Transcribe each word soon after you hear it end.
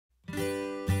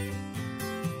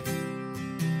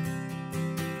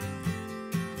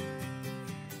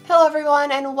Hello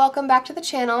everyone and welcome back to the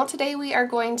channel. Today we are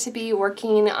going to be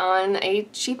working on a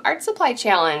cheap art supply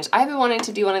challenge. I've been wanting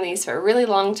to do one of these for a really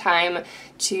long time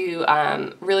to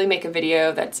really make a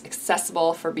video that's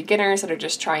accessible for beginners that are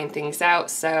just trying things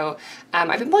out. So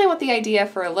I've been playing with the idea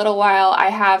for a little while. I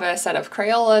have a set of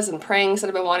Crayolas and Prangs that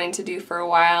I've been wanting to do for a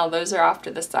while. Those are off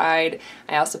to the side.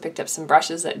 I also picked up some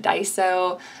brushes at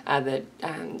Daiso, the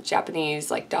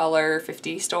Japanese like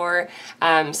 $1.50 store.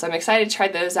 So I'm excited to try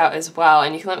those out as well,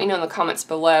 and you can let me know in the comments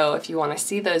below if you want to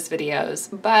see those videos.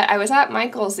 But I was at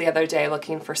Michael's the other day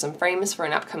looking for some frames for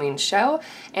an upcoming show,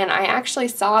 and I actually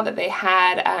saw that they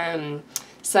had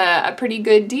a pretty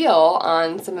good deal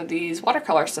on some of these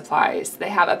watercolor supplies. They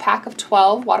have a pack of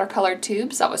 12 watercolor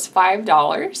tubes that was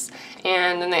 $5,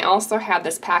 and then they also had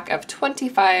this pack of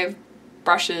 25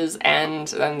 brushes, and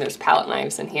then there's palette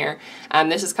knives in here.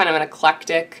 This is kind of an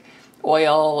eclectic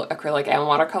oil, acrylic, and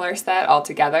watercolor set all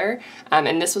together,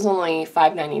 and this was only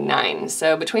 $5.99.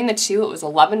 So between the two it was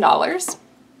 $11.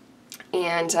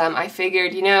 And I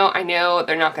figured, you know, I know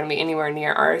they're not going to be anywhere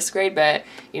near artist grade, but,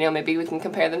 you know, maybe we can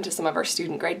compare them to some of our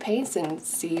student grade paints and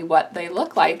see what they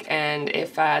look like and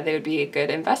if they would be a good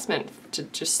investment to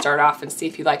just start off and see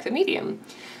if you like the medium.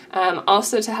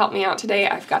 Also, to help me out today,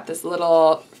 I've got this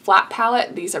little flat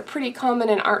palette. These are pretty common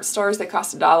in art stores. They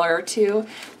cost $1 or $2.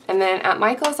 And then at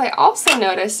Michael's, I also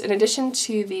noticed, in addition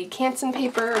to the Canson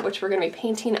paper, which we're going to be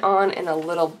painting on in a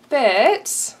little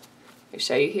bit, let me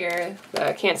show you here,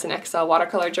 the Canson XL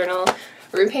watercolor journal.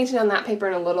 We're painting on that paper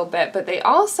in a little bit, but they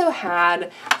also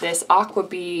had this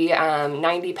Aquabee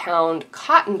 90-pound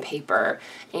cotton paper,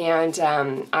 and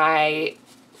I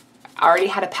already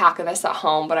had a pack of this at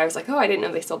home, but I was like, oh, I didn't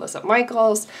know they sold this at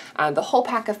Michael's. The whole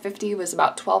pack of 50 was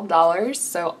about $12.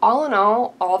 So all in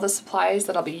all the supplies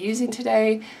that I'll be using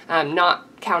today, not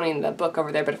counting the book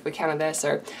over there, but if we counted this,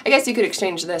 or I guess you could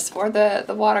exchange this for the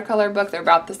watercolor book, they're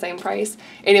about the same price.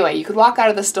 Anyway, you could walk out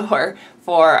of the store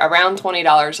for around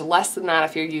 $20, less than that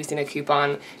if you're using a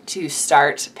coupon, to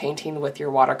start painting with your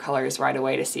watercolors right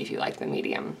away to see if you like the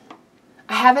medium.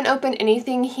 I haven't opened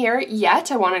anything here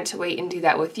yet. I wanted to wait and do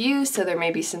that with you, so there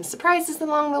may be some surprises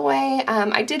along the way.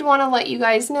 I did want to let you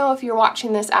guys know, if you're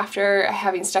watching this after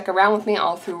having stuck around with me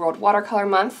all through World Watercolor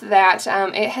Month, that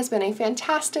it has been a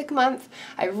fantastic month.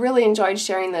 I really enjoyed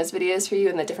sharing those videos for you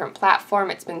in the different platform.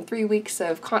 It's been 3 weeks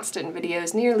of constant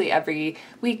videos nearly every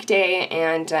weekday,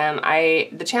 and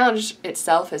the challenge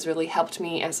itself has really helped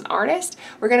me as an artist.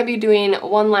 We're going to be doing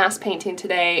one last painting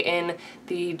today in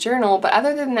the journal, but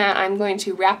other than that, I'm going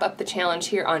to wrap up the challenge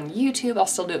here on YouTube. I'll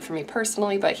still do it for me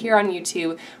personally, but here on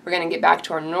YouTube, we're going to get back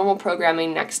to our normal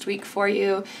programming next week for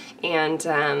you and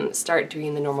start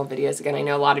doing the normal videos again. I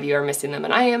know a lot of you are missing them,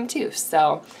 and I am too.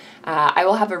 So I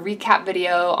will have a recap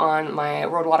video on my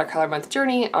World Watercolor Month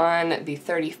journey on the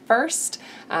 31st.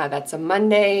 That's a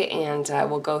Monday, and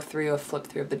we'll go through a flip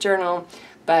through of the journal.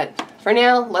 But for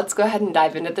now, let's go ahead and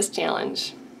dive into this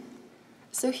challenge.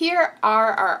 So here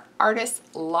are our Artist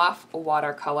Loft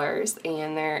watercolors,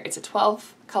 and it's a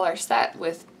 12 color set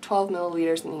with 12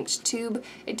 milliliters in each tube.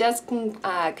 It does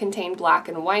contain black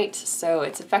and white, so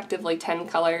it's effectively 10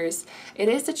 colors. It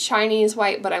is a Chinese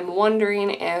white, but I'm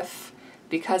wondering if,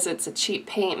 because it's a cheap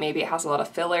paint, maybe it has a lot of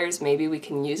fillers, maybe we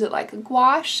can use it like a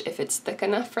gouache if it's thick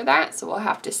enough for that, so we'll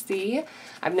have to see.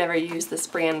 I've never used this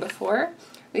brand before.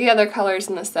 The other colors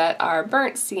in the set are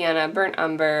burnt sienna, burnt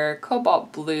umber,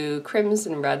 cobalt blue,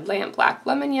 crimson red, lamp black,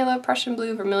 lemon yellow, Prussian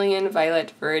blue, vermilion,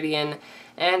 violet, viridian,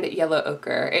 and yellow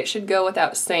ochre. It should go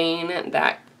without saying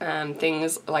that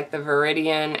things like the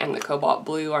viridian and the cobalt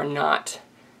blue are not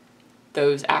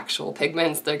those actual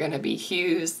pigments. They're going to be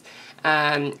hues.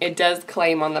 It does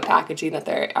claim on the packaging that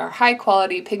there are high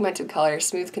quality pigmented colors,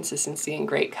 smooth consistency, and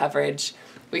great coverage.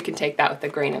 We can take that with a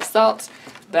grain of salt,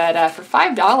 but for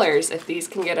 $5, if these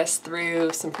can get us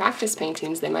through some practice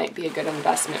paintings, they might be a good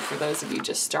investment for those of you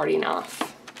just starting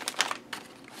off.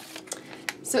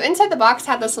 So inside the box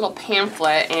had this little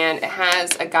pamphlet, and it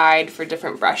has a guide for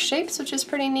different brush shapes, which is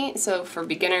pretty neat. So for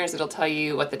beginners, it'll tell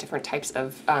you what the different types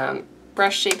of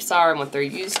brush shapes are and what they're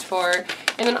used for.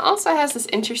 And then also has this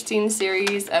interesting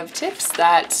series of tips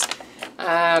that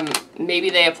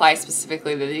maybe they apply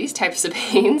specifically to these types of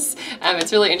paints.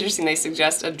 It's really interesting. They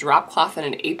suggest a drop cloth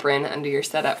and an apron under your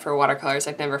setup for watercolors.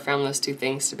 I've never found those two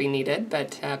things to be needed,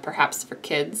 but perhaps for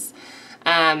kids.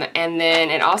 And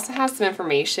then it also has some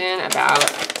information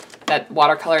about that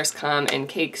watercolors come in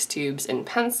cakes, tubes, and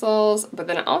pencils, but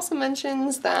then it also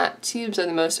mentions that tubes are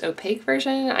the most opaque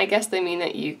version. I guess they mean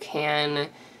that you can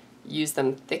use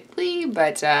them thickly,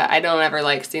 but I don't ever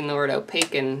like seeing the word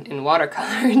opaque in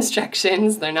watercolor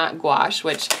instructions. They're not gouache,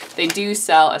 which they do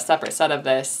sell a separate set of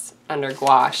this under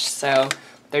gouache, so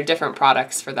they're different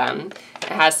products for them. It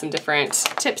has some different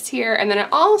tips here, and then it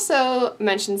also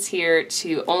mentions here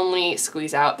to only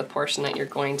squeeze out the portion that you're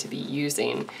going to be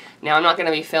using. Now, I'm not going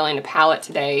to be filling a palette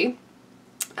today.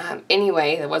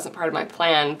 Anyway, that wasn't part of my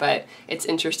plan, but it's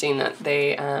interesting that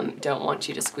they don't want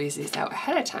you to squeeze these out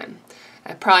ahead of time.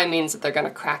 It probably means that they're going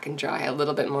to crack and dry a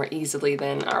little bit more easily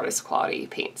than artist quality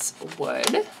paints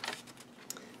would.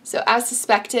 So as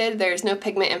suspected, there's no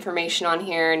pigment information on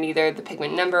here, neither the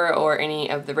pigment number or any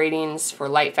of the ratings for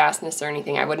light fastness or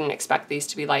anything. I wouldn't expect these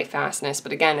to be light fastness,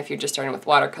 but again, if you're just starting with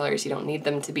watercolors, you don't need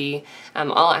them to be.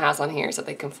 All it has on here is that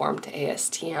they conform to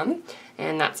ASTM,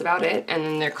 and that's about it. And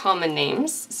then they're common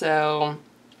names, so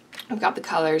I've got the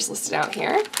colors listed out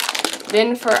here.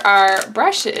 Then for our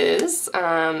brushes,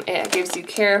 it gives you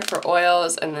care for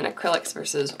oils and then acrylics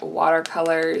versus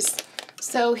watercolors.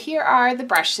 So here are the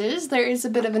brushes. There is a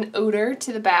bit of an odor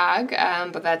to the bag,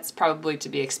 but that's probably to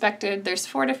be expected. There's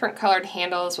 4 different colored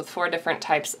handles with 4 different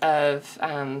types of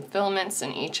filaments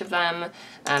in each of them.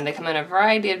 They come in a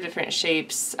variety of different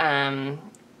shapes,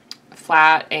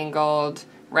 flat, angled,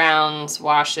 rounds,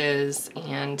 washes,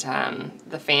 and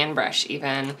the fan brush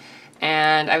even.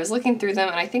 And I was looking through them,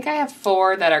 and I think I have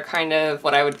 4 that are kind of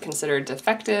what I would consider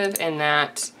defective in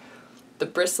that the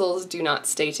bristles do not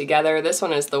stay together. This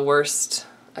one is the worst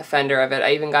offender of it.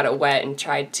 I even got it wet and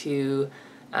tried to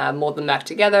mold them back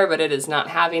together, but it is not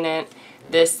having it.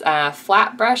 This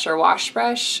flat brush or wash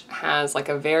brush has like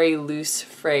a very loose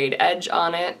frayed edge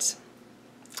on it.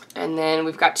 And then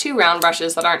we've got 2 round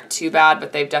brushes that aren't too bad,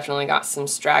 but they've definitely got some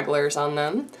stragglers on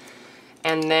them.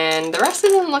 And then the rest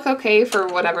of them look okay for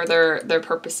whatever their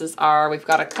purposes are. We've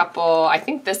got a couple, I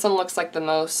think this one looks like the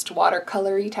most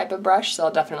watercolory type of brush, so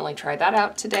I'll definitely try that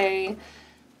out today.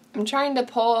 I'm trying to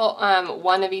pull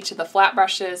one of each of the flat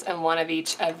brushes and one of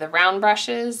each of the round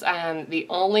brushes. The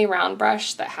only round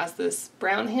brush that has this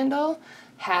brown handle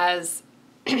has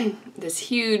this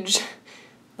huge,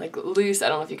 like loose, I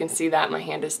don't know if you can see that, my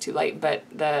hand is too light, but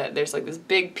there's like this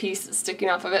big piece sticking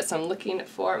off of it, so I'm looking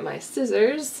for my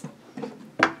scissors.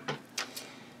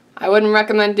 I wouldn't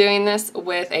recommend doing this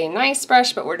with a nice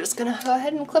brush, but we're just gonna go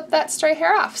ahead and clip that stray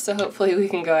hair off, so hopefully we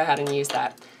can go ahead and use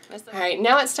that. Alright,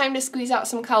 now it's time to squeeze out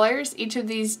some colors. Each of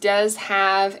these does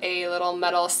have a little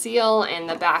metal seal, and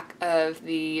the back of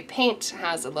the paint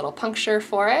has a little puncture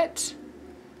for it.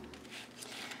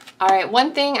 Alright,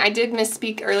 one thing I did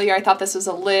misspeak earlier, I thought this was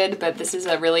a lid, but this is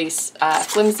a really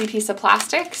flimsy piece of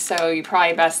plastic, so you're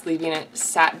probably best leaving it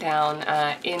sat down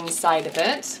inside of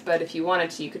it, but if you wanted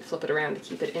to, you could flip it around to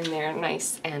keep it in there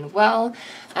nice and well.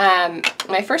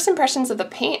 My first impressions of the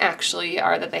paint actually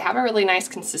are that they have a really nice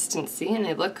consistency and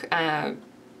they look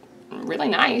really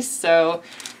nice, so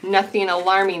nothing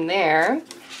alarming there.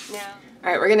 Now,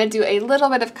 alright, we're going to do a little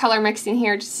bit of color mixing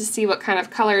here just to see what kind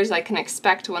of colors I can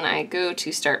expect when I go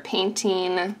to start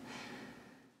painting.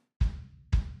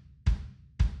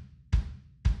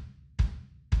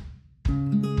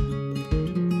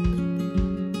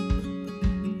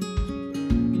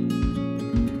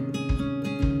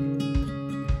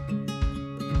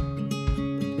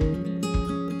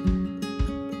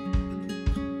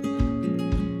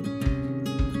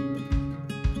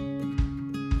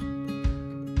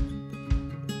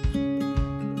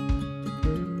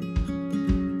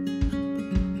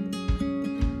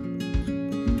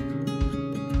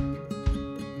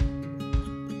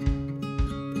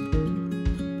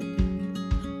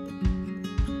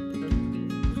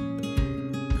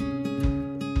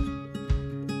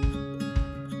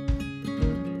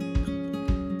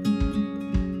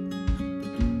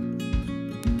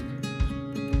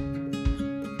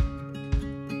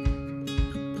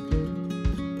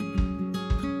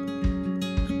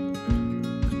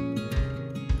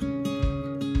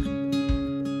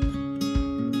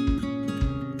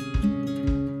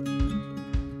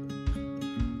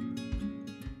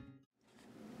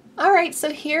 Alright,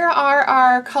 so here are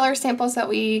our color samples that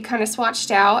we kind of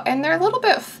swatched out, and they're a little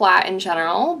bit flat in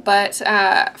general, but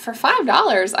for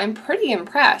 $5, I'm pretty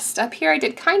impressed. Up here I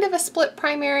did kind of a split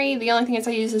primary. The only thing is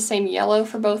I use the same yellow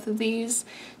for both of these.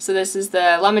 So this is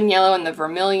the lemon yellow and the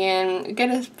vermilion. You get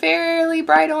a fairly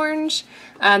bright orange.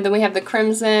 Then we have the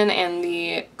crimson and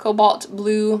the cobalt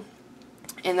blue,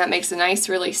 and that makes a nice,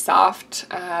 really soft,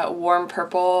 warm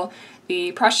purple.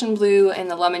 The Prussian blue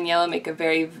and the lemon yellow make a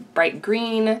very bright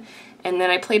green, and then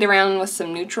I played around with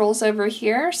some neutrals over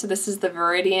here. So this is the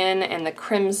Viridian and the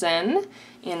Crimson,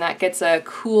 and that gets a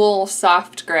cool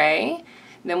soft gray.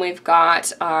 Then we've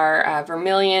got our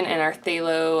Vermilion and our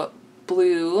Phthalo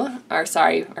blue, or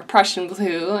sorry, our Prussian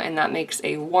blue, and that makes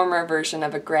a warmer version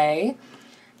of a gray.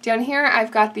 Down here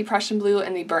I've got the Prussian blue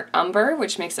and the burnt umber,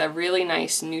 which makes a really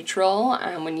nice neutral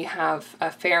when you have a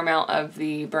fair amount of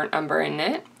the burnt umber in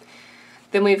it.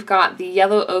 Then we've got the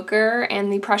yellow ochre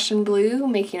and the Prussian blue,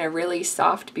 making a really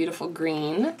soft, beautiful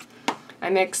green. I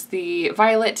mixed the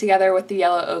violet together with the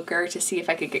yellow ochre to see if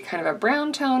I could get kind of a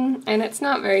brown tone, and it's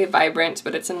not very vibrant,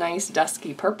 but it's a nice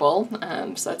dusky purple,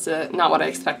 so that's not what I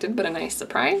expected, but a nice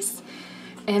surprise.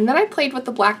 And then I played with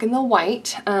the black and the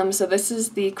white, so this is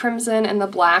the crimson and the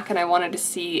black, and I wanted to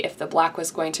see if the black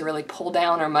was going to really pull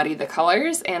down or muddy the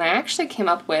colors, and I actually came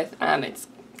up with, it's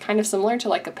kind of similar to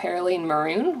like a Perylene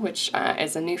maroon, which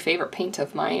is a new favorite paint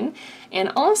of mine.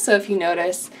 And also, if you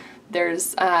notice,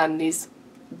 there's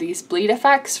these bleed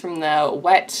effects from the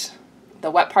wet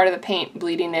part of the paint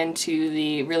bleeding into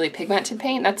the really pigmented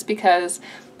paint. That's because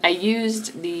I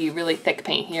used the really thick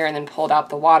paint here and then pulled out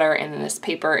the water, and then this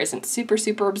paper isn't super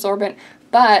absorbent,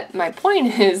 but my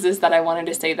point is that I wanted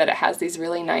to say that it has these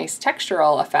really nice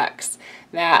textural effects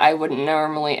that I wouldn't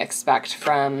normally expect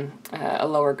from a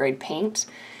lower grade paint.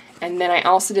 And then I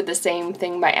also did the same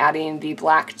thing by adding the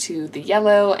black to the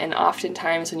yellow, and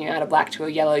oftentimes when you add a black to a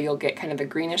yellow you'll get kind of a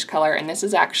greenish color, and this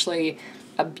is actually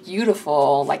a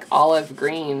beautiful like olive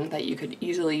green that you could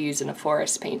easily use in a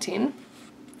forest painting.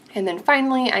 And then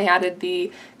finally I added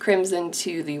the crimson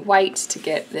to the white to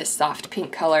get this soft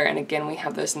pink color, and again we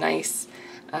have those nice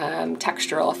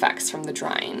textural effects from the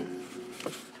drying.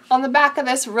 On the back of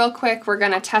this, real quick, we're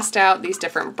going to test out these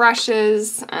different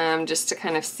brushes just to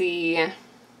kind of see,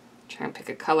 try and pick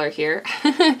a color here,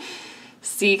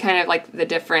 see kind of like the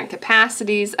different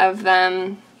capacities of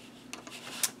them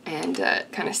and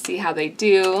kind of see how they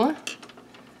do.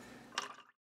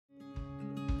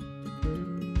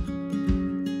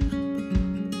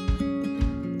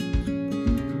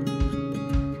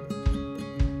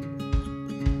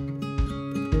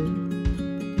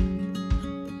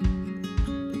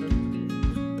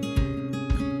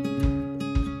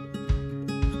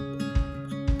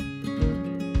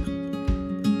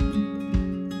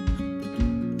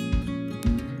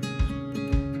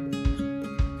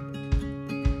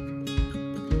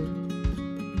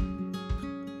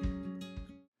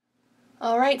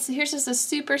 Alright, so here's just a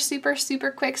super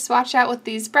quick swatch out with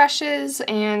these brushes,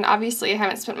 and obviously I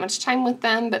haven't spent much time with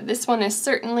them, but this one is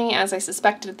certainly, as I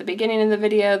suspected at the beginning of the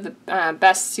video, the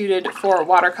best suited for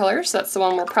watercolors. So that's the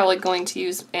one we're probably going to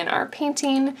use in our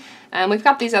painting. We've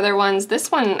got these other ones. This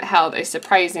one held a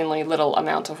surprisingly little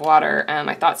amount of water.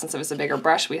 I thought since it was a bigger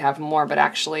brush we'd have more, but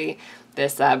actually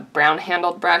this brown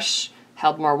handled brush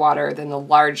held more water than the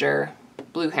larger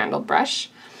blue handled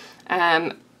brush.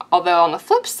 Although on the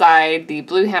flip side, the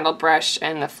blue-handled brush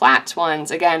and the flat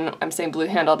ones, again, I'm saying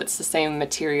blue-handled, it's the same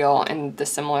material and the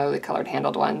similarly colored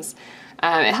handled ones.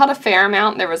 It held a fair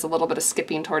amount. There was a little bit of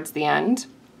skipping towards the end.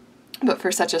 But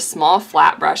for such a small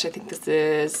flat brush, I think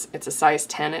it's a size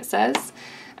 10, it says.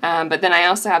 But then I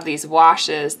also have these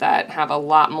washes that have a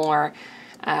lot more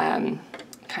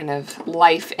kind of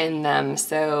life in them.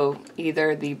 So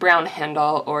either the brown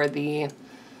handle or the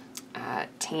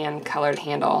tan colored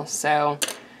handle. So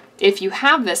if you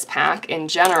have this pack, in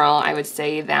general, I would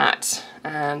say that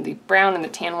the brown and the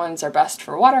tan ones are best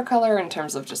for watercolor in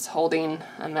terms of just holding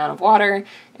amount of water,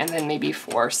 and then maybe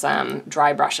for some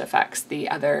dry brush effects, the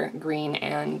other green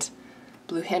and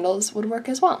blue handles would work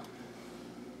as well.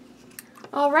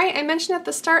 Alright, I mentioned at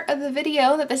the start of the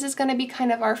video that this is going to be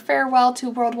kind of our farewell to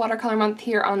World Watercolor Month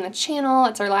here on the channel.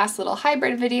 It's our last little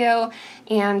hybrid video,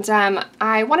 and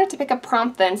I wanted to pick a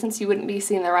prompt then, since you wouldn't be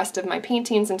seeing the rest of my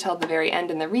paintings until the very end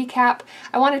in the recap.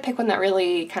 I wanted to pick one that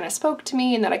really kind of spoke to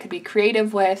me and that I could be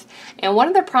creative with, and one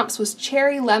of the prompts was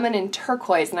cherry, lemon, and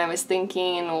turquoise, and I was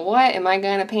thinking, what am I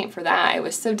going to paint for that? It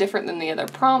was so different than the other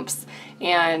prompts,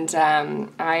 and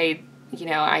I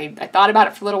thought about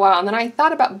it for a little while, and then I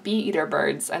thought about bee-eater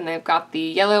birds, and they've got the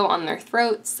yellow on their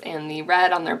throats and the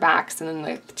red on their backs and then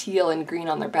the teal and green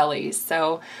on their bellies.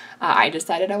 So I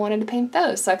decided I wanted to paint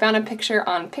those. So I found a picture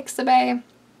on Pixabay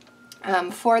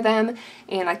for them,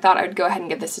 and I thought I would go ahead and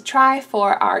give this a try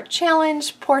for our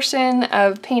challenge portion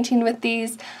of painting with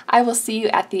these. I will see you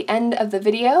at the end of the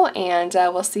video, and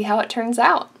we'll see how it turns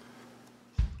out.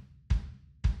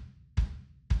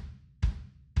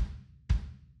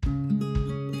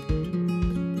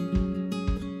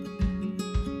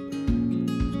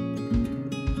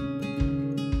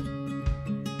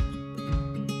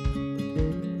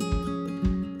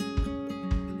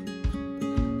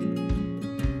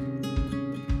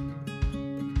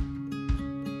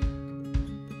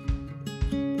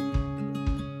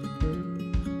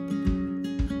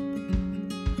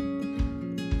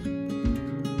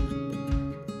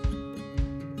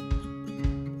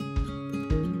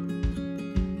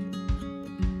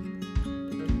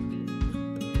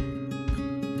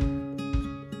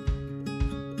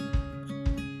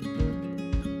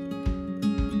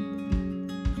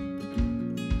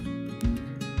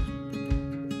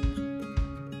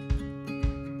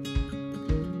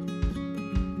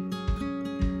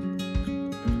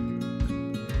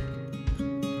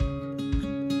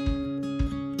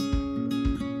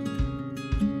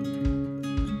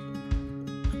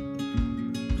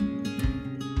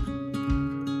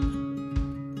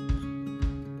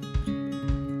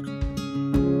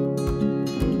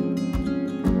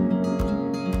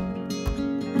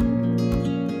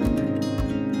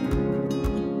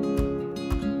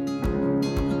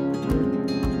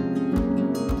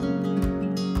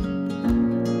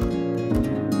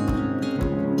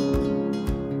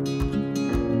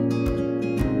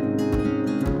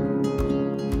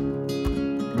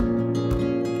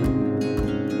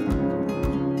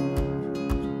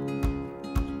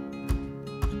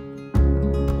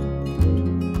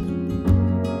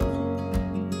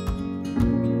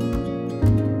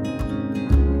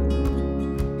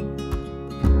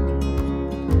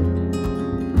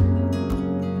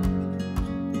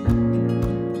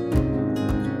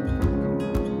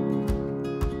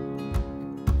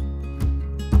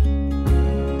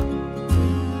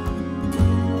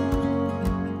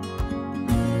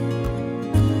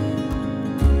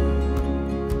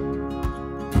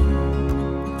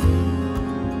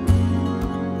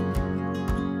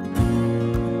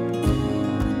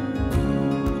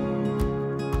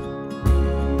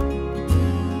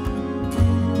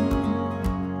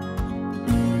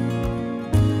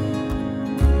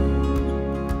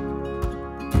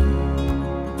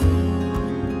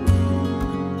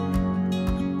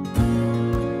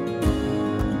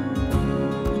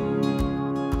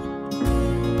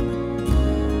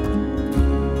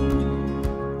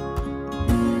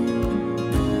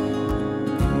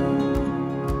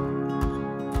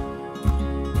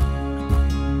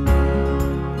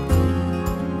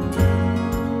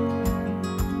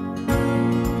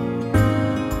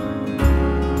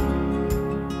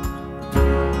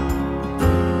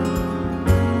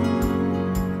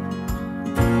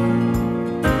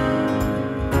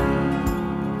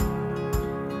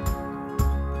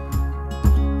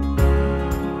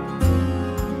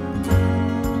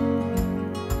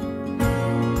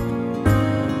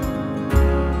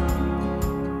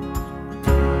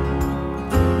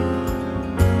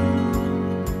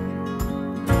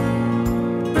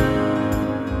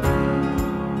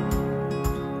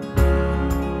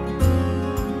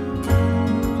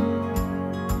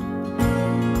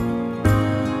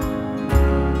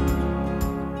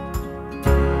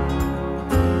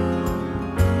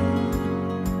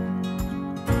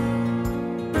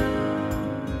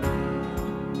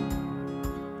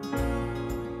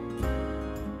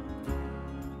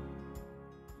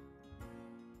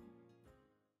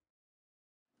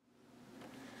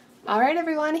 Alright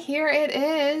everyone, here it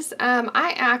is.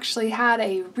 I actually had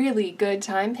a really good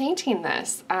time painting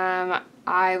this.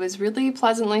 I was really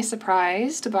pleasantly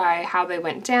surprised by how they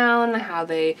went down, how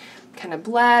they kind of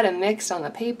bled and mixed on the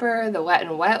paper. The wet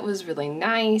and wet was really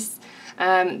nice.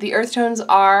 The earth tones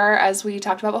are, as we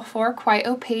talked about before, quite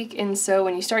opaque, and so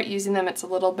when you start using them it's a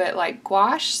little bit like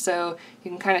gouache, so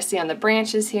you can kind of see on the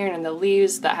branches here and in the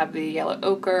leaves that have the yellow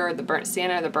ochre, or the burnt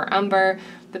sienna, or the burnt umber,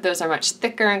 that those are much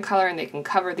thicker in color and they can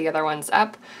cover the other ones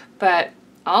up. But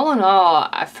all in all,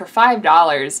 for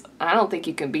 $5, I don't think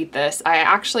you can beat this. I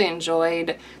actually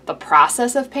enjoyed the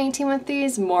process of painting with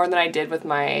these more than I did with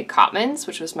my Cotmans,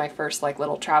 which was my first like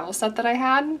little travel set that I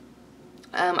had.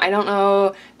 I don't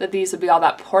know that these would be all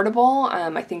that portable.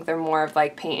 I think they're more of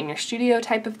like paint in your studio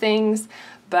type of things,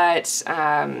 but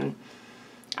I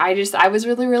was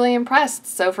really impressed.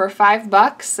 So for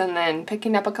 $5 and then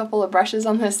picking up a couple of brushes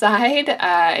on the side,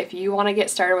 if you want to get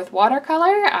started with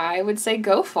watercolor, I would say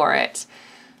go for it.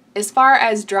 As far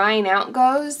as drying out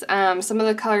goes, some of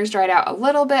the colors dried out a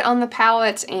little bit on the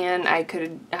palette, and I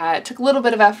took a little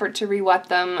bit of effort to re-wet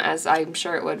them, as I'm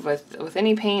sure it would with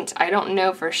any paint. I don't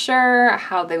know for sure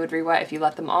how they would re-wet if you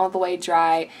let them all the way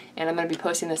dry, and I'm going to be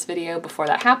posting this video before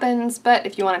that happens, but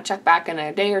if you want to check back in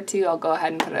a day or two, I'll go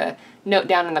ahead and put a note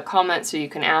down in the comments so you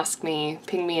can ask me,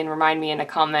 ping me and remind me in a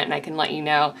comment, and I can let you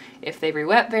know if they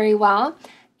re-wet very well.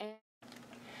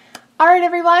 Alright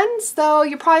everyone, so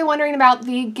you're probably wondering about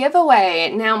the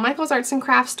giveaway. Now, Michael's Arts and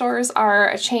Crafts stores are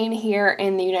a chain here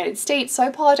in the United States, so I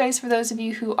apologize for those of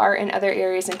you who are in other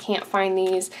areas and can't find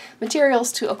these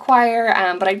materials to acquire,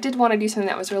 but I did want to do something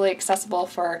that was really accessible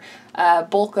for a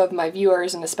bulk of my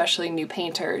viewers and especially new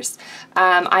painters.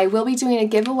 I will be doing a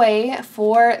giveaway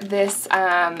for this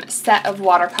set of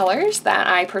watercolors that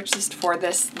I purchased for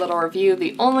this little review.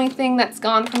 The only thing that's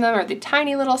gone from them are the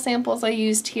tiny little samples I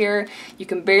used here. You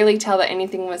can barely tell that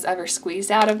anything was ever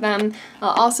squeezed out of them. I'll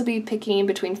also be picking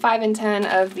between 5 and 10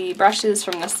 of the brushes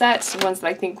from the set, ones that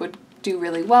I think would do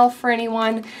really well for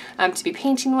anyone to be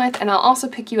painting with, and I'll also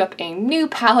pick you up a new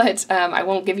palette. I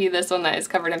won't give you this one that is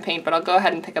covered in paint, but I'll go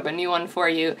ahead and pick up a new one for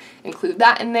you, include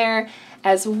that in there,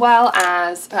 as well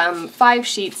as 5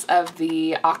 sheets of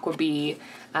the Aquabee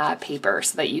paper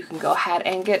so that you can go ahead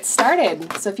and get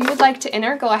started. So if you would like to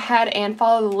enter, go ahead and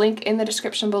follow the link in the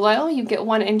description below. You get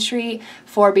 1 entry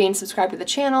for being subscribed to the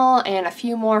channel and a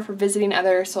few more for visiting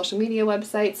other social media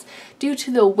websites. Due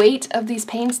to the weight of these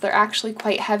paints, they're actually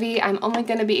quite heavy. I'm only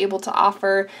going to be able to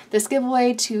offer this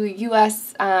giveaway to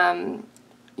US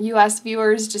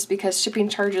viewers just because shipping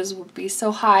charges would be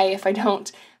so high if I don't.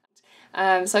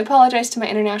 So I apologize to my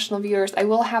international viewers. I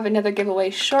will have another giveaway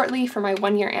shortly for my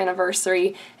 1-year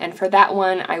anniversary, and for that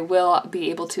one I will be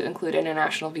able to include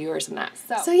international viewers in that.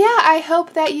 So yeah, I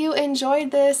hope that you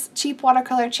enjoyed this cheap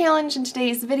watercolor challenge in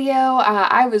today's video.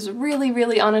 I was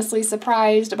really honestly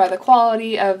surprised by the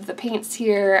quality of the paints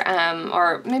here,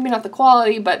 or maybe not the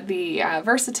quality, but the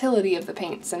versatility of the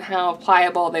paints and how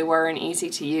pliable they were and easy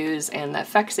to use, and the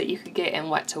effects that you could get in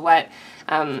wet to wet.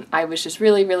 I was just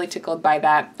really tickled by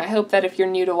that. I hope that if you're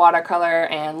new to watercolor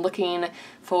and looking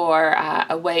for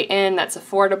a way in that's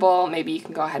affordable, maybe you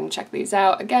can go ahead and check these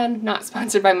out. Again, not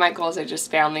sponsored by Michael's, I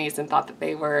just found these and thought that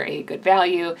they were a good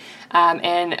value.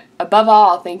 And above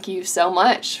all, thank you so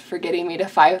much for getting me to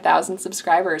 5,000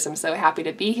 subscribers. I'm so happy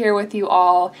to be here with you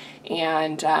all,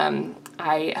 and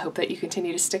I hope that you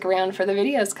continue to stick around for the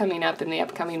videos coming up in the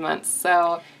upcoming months.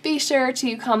 So be sure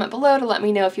to comment below to let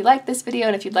me know if you liked this video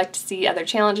and if you'd like to see other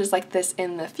challenges like this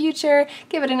in the future.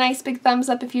 Give it a nice big thumbs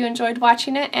up if you enjoyed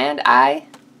watching it, and I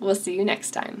will see you next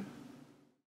time.